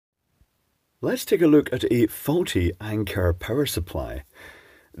Let's take a look at a faulty Anker power supply.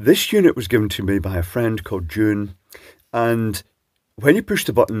 This unit was given to me by a friend called June, and when you push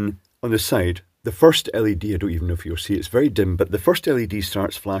the button on the side, the first LED, I don't even know if you'll see, it's very dim, but the first LED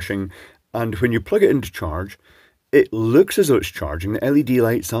starts flashing, and when you plug it into charge, it looks as though it's charging. The LED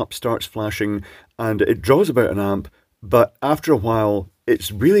lights up, starts flashing, and it draws about an amp, but after a while,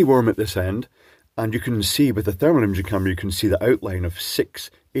 it's really warm at this end, and you can see with the thermal imaging camera, you can see the outline of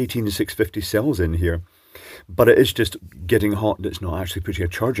 18650 cells in here. But it is just getting hot and it's not actually putting a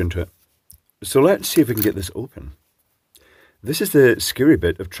charge into it. So let's see if we can get this open. This is the scary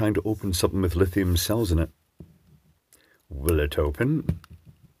bit of trying to open something with lithium cells in it. Will it open?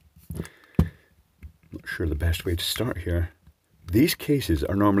 Not sure the best way to start here. These cases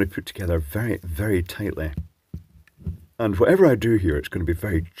are normally put together very, very tightly. And whatever I do here, it's going to be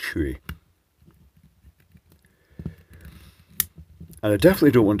very chewy. And I definitely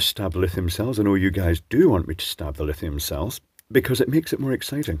don't want to stab the lithium cells. I know you guys do want me to stab the lithium cells because it makes it more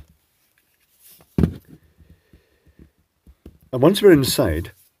exciting. And once we're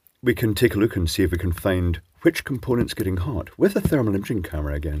inside, we can take a look and see if we can find which component's getting hot with a thermal imaging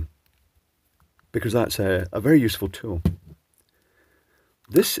camera again, because that's a very useful tool.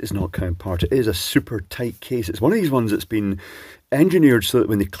 This is not kind part, it is a super tight case. It's one of these ones that's been engineered so that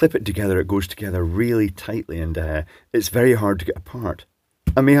when they clip it together, it goes together really tightly and it's very hard to get apart.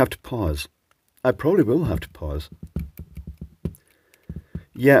 I may have to pause. I probably will have to pause.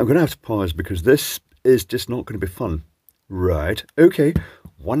 Yeah, I'm going to have to pause because this is just not going to be fun. Right, okay,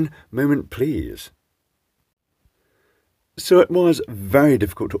 one moment please. So it was very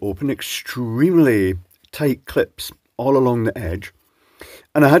difficult to open, extremely tight clips all along the edge.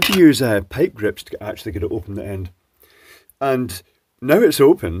 And I had to use pipe grips to actually get it open the end. And now it's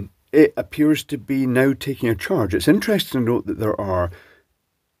open, it appears to be now taking a charge. It's interesting to note that there are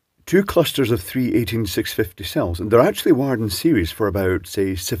two clusters of 3 18650 cells, and they're actually wired in series for about,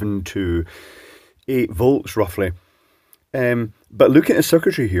 say, 7 to 8 volts roughly. But looking at the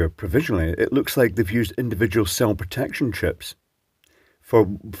circuitry here, provisionally, it looks like they've used individual cell protection chips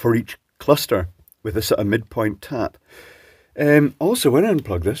for each cluster with a sort of midpoint tap. Also, when I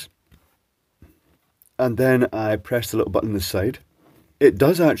unplug this, and then I press the little button on the side, it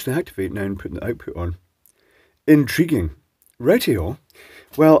does actually activate now and putting the output on. Intriguing. Rightio.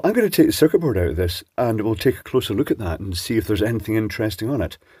 Well, I'm going to take the circuit board out of this, and we'll take a closer look at that and see if there's anything interesting on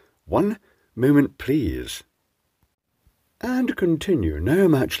it. One moment, please. And continue. Now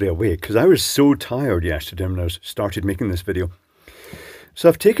I'm actually awake, because I was so tired yesterday when I started making this video. So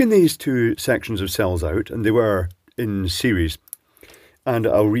I've taken these two sections of cells out, and they were in series, and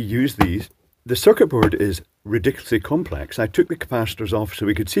I'll reuse these. The circuit board is ridiculously complex. I took the capacitors off so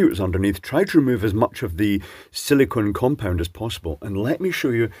we could see what was underneath, tried to remove as much of the silicon compound as possible, and let me show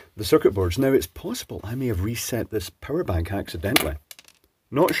you the circuit boards. Now it's possible I may have reset this power bank accidentally.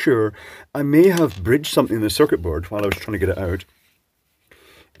 Not sure. I may have bridged something in the circuit board while I was trying to get it out.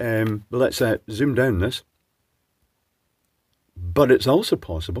 But let's zoom down this. But it's also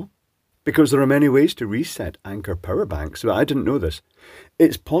possible, because there are many ways to reset Anker power banks. So I didn't know this.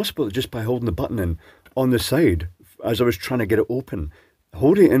 It's possible that just by holding the button in on the side, as I was trying to get it open,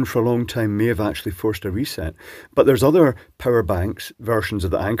 holding it in for a long time may have actually forced a reset. But there's other power banks, versions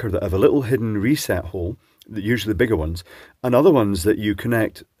of the Anker, that have a little hidden reset hole, usually the bigger ones, and other ones that you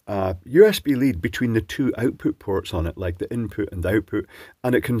connect a USB lead between the two output ports on it, like the input and the output,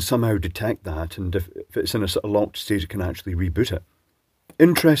 and it can somehow detect that, and if it's in a sort of locked state, it can actually reboot it.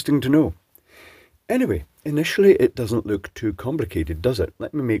 Interesting to know. Anyway, initially it doesn't look too complicated, does it?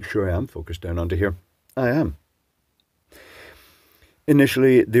 Let me make sure I am focused down onto here. I am.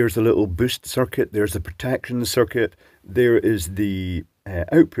 Initially, there's a little boost circuit, there's the protection circuit, there is the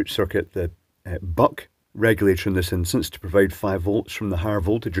output circuit, the buck regulator in this instance, to provide 5 volts from the higher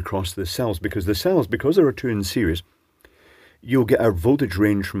voltage across the cells, because there are two in series, you'll get a voltage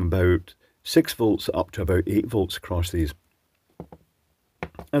range from about 6 volts up to about 8 volts across these.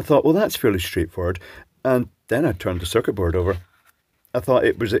 I thought, well, that's fairly straightforward. And then I turned the circuit board over. I thought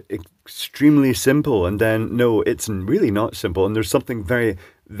it was extremely simple, and then, no, it's really not simple, and there's something very,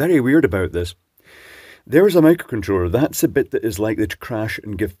 very weird about this. There's a microcontroller. That's a bit that is likely to crash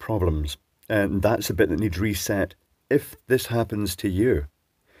and give problems, and that's a bit that needs reset if this happens to you.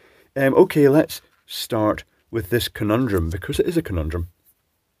 Okay, let's start with this conundrum, because it is a conundrum.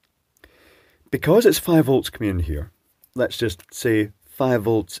 Because it's 5 volts coming in here, let's just say 5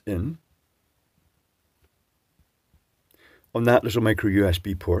 volts in on that little micro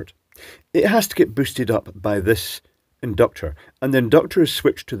USB port. It has to get boosted up by this inductor, and the inductor is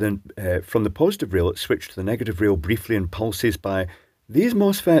switched to the from the positive rail, it's switched to the negative rail briefly and pulses by These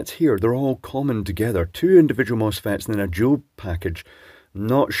MOSFETs here, they're all common together. 2 individual MOSFETs and then a dual package.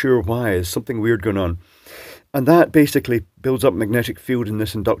 Not sure why, there's something weird going on. And that basically builds up magnetic field in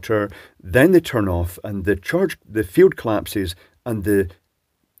this inductor. Then they turn off and the field collapses and the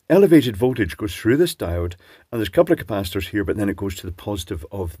elevated voltage goes through this diode. And there's a couple of capacitors here, but then it goes to the positive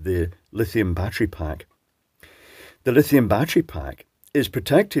of the lithium battery pack. The lithium battery pack is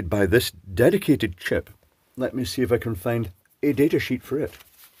protected by this dedicated chip. Let me see if I can find a data sheet for it.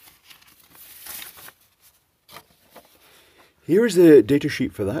 Here's the data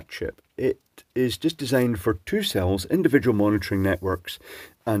sheet for that chip. It is just designed for 2 cells, individual monitoring networks,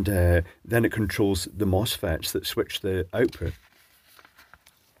 and then it controls the MOSFETs that switch the output.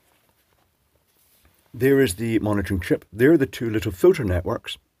 There is the monitoring chip. There are the 2 little filter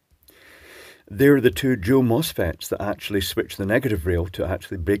networks. There are the 2 dual MOSFETs that actually switch the negative rail to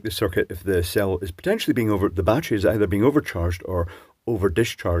actually break the circuit if the cell is potentially the battery is either being overcharged or over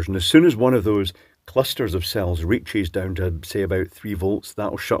discharged. And as soon as one of those clusters of cells reaches down to say about 3 volts,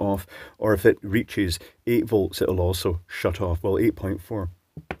 that'll shut off, or if it reaches 8 volts, it'll also shut off. Well, 8.4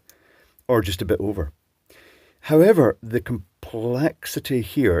 or just a bit over. However, the complexity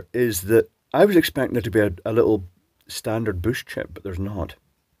here is that I was expecting there to be a little standard boost chip, but there's not.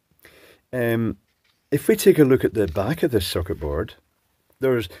 If we take a look at the back of this circuit board,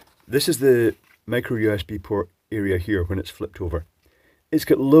 this is the micro USB port area here when it's flipped over. It's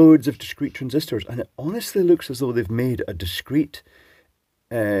got loads of discrete transistors, and it honestly looks as though they've made a discrete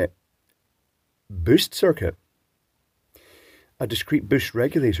boost circuit, a discrete boost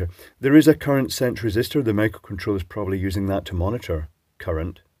regulator. There is a current sense resistor. The microcontroller is probably using that to monitor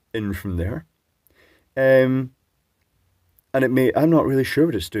current in from there. And I'm not really sure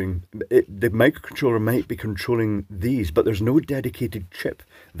what it's doing. The microcontroller might be controlling these, but there's no dedicated chip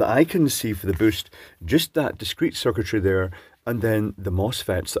that I can see for the boost, just that discrete circuitry there, and then the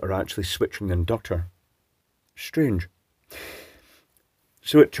MOSFETs that are actually switching the inductor. Strange.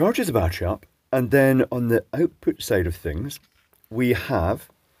 So it charges the battery up, and then on the output side of things, we have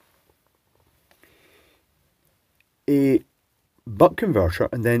a buck converter,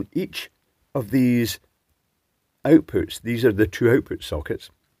 and then each of these outputs, these are the 2 output sockets,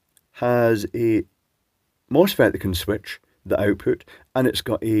 has a MOSFET that can switch the output, and it's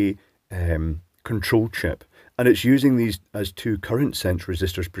got a control chip, and it's using these as 2 current sense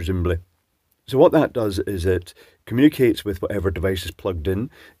resistors presumably. So what that does is it communicates with whatever device is plugged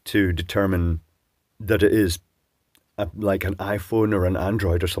in to determine that it is like an iPhone or an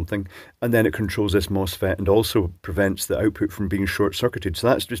Android or something, and then it controls this MOSFET and also prevents the output from being short-circuited. So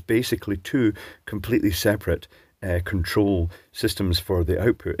that's just basically 2 completely separate control systems for the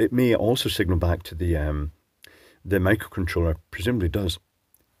output. It may also signal back to the microcontroller, presumably does.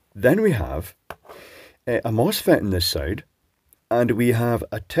 Then we have a MOSFET in this side, and we have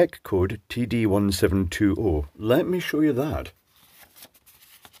a tech code TD1720. Let me show you that.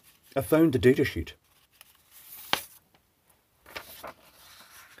 I found the datasheet.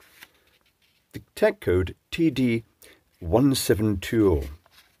 The tech code TD1720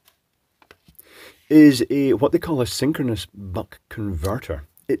 is what they call a synchronous buck converter.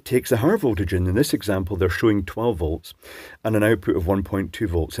 It takes a higher voltage in this example they're showing 12 volts and an output of 1.2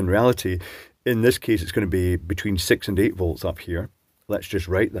 volts. In reality, in this case it's going to be between 6 and 8 volts up here. Let's just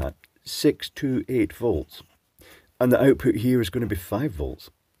write that, 6 to 8 volts. And the output here is going to be 5 volts.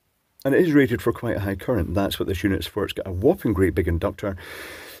 And it is rated for quite a high current. That's what this unit's for. It's got a whopping great big inductor.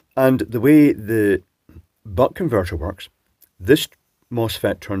 And the way the buck converter works, this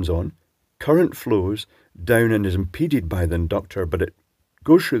MOSFET turns on, current flows down and is impeded by the inductor, but it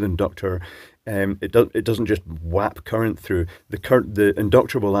goes through the inductor. It doesn't just whap current through. The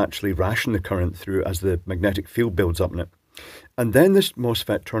inductor will actually ration the current through as the magnetic field builds up in it. And then this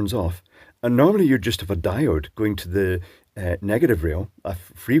MOSFET turns off. And normally you just have a diode going to the negative rail, a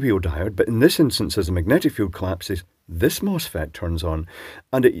freewheel diode, but in this instance, as the magnetic field collapses, this MOSFET turns on,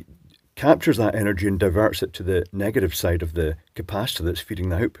 and it captures that energy and diverts it to the negative side of the capacitor that's feeding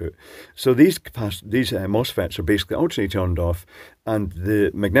the output. So these MOSFETs are basically alternating on and off, and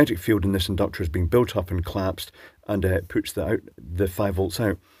the magnetic field in this inductor is being built up and collapsed, and puts the 5 volts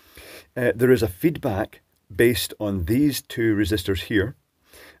out. There is a feedback based on these 2 resistors here,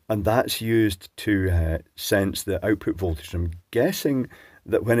 and that's used to sense the output voltage. I'm guessing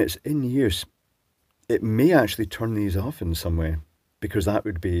that when it's in use, it may actually turn these off in some way, because that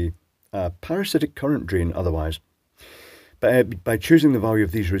would be a parasitic current drain otherwise. But by choosing the value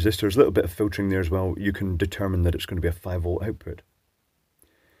of these resistors, a little bit of filtering there as well, you can determine that it's going to be a 5 volt output.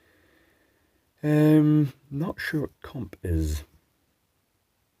 Not sure what comp is.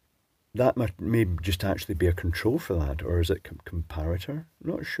 that may just actually be a control for that, or is it comparator?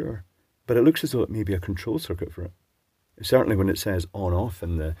 I'm not sure. But it looks as though it may be a control circuit for it. Certainly when it says on-off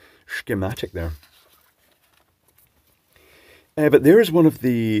in the schematic there. But there is one of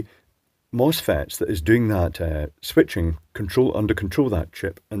the MOSFETs that is doing that switching under control that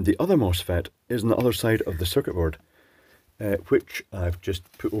chip, and the other MOSFET is on the other side of the circuit board, which I've just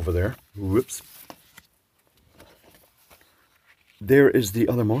put over there. Whoops. There is the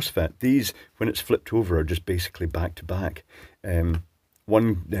other MOSFET. These, when it's flipped over, are just basically back to back.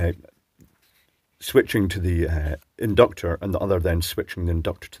 One switching to the inductor, and the other then switching the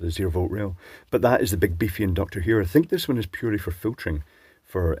inductor to the 0 volt rail. But that is the big beefy inductor here. I think this one is purely for filtering,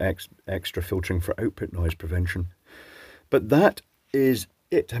 for extra filtering for output noise prevention. But that is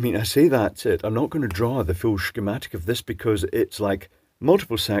it. I mean, I say that's it. I'm not going to draw the full schematic of this because it's like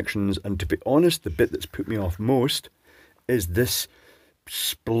multiple sections, and to be honest, the bit that's put me off most is this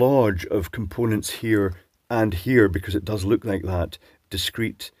splodge of components here and here, because it does look like that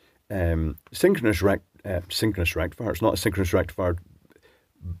discrete synchronous rectifier. It's not a synchronous rectifier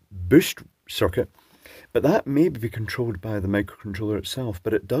boost circuit, but that may be controlled by the microcontroller itself,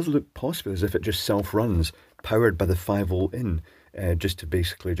 but it does look possibly as if it just self-runs, powered by the 5 volt in, just to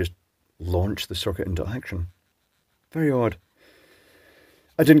basically just launch the circuit into action. Very odd.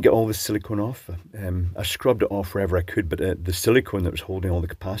 I didn't get all the silicone off. I scrubbed it off wherever I could, but the silicone that was holding all the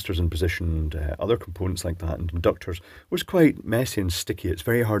capacitors in position and other components like that and inductors was quite messy and sticky. It's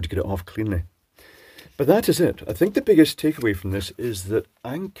very hard to get it off cleanly. But that is it. I think the biggest takeaway from this is that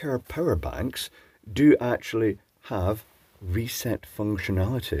Anker power banks do actually have reset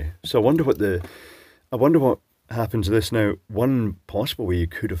functionality. So I wonder what happens to this now. One possible way you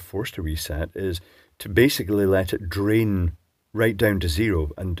could have forced a reset is to basically let it drain right down to 0,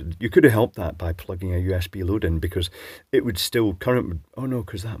 and you could have helped that by plugging a USB load in, because it would still because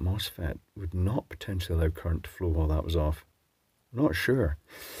that MOSFET would not potentially allow current to flow while that was off. I'm not sure,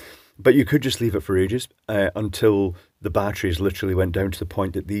 but you could just leave it for ages until the batteries literally went down to the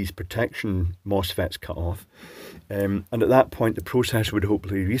point that these protection MOSFETs cut off, and at that point the processor would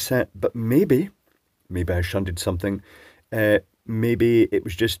hopefully reset. But maybe I shunted something. Maybe it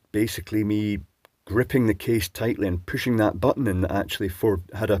was just basically me gripping the case tightly and pushing that button in that actually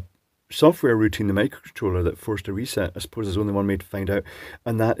had a software routine, the microcontroller, that forced a reset. I suppose there's only one way to find out,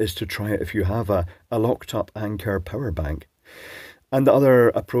 and that is to try it if you have a locked up Anker power bank. And the other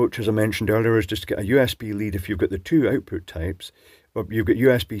approach, as I mentioned earlier, is just to get a USB lead if you've got the two output types, or you've got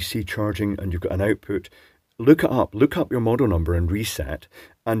USB-C charging and you've got an output. Look up your model number and reset,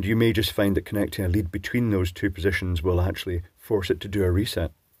 and you may just find that connecting a lead between those two positions will actually force it to do a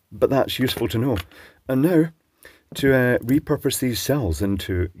reset. But that's useful to know. And now, to repurpose these cells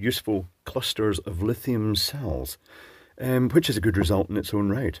into useful clusters of lithium cells, which is a good result in its own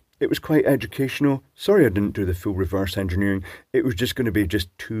right. It was quite educational. Sorry I didn't do the full reverse engineering. It was just going to be just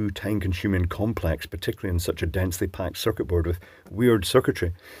too time-consuming and complex, particularly in such a densely packed circuit board with weird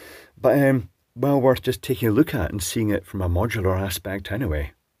circuitry. But well worth just taking a look at and seeing it from a modular aspect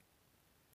anyway.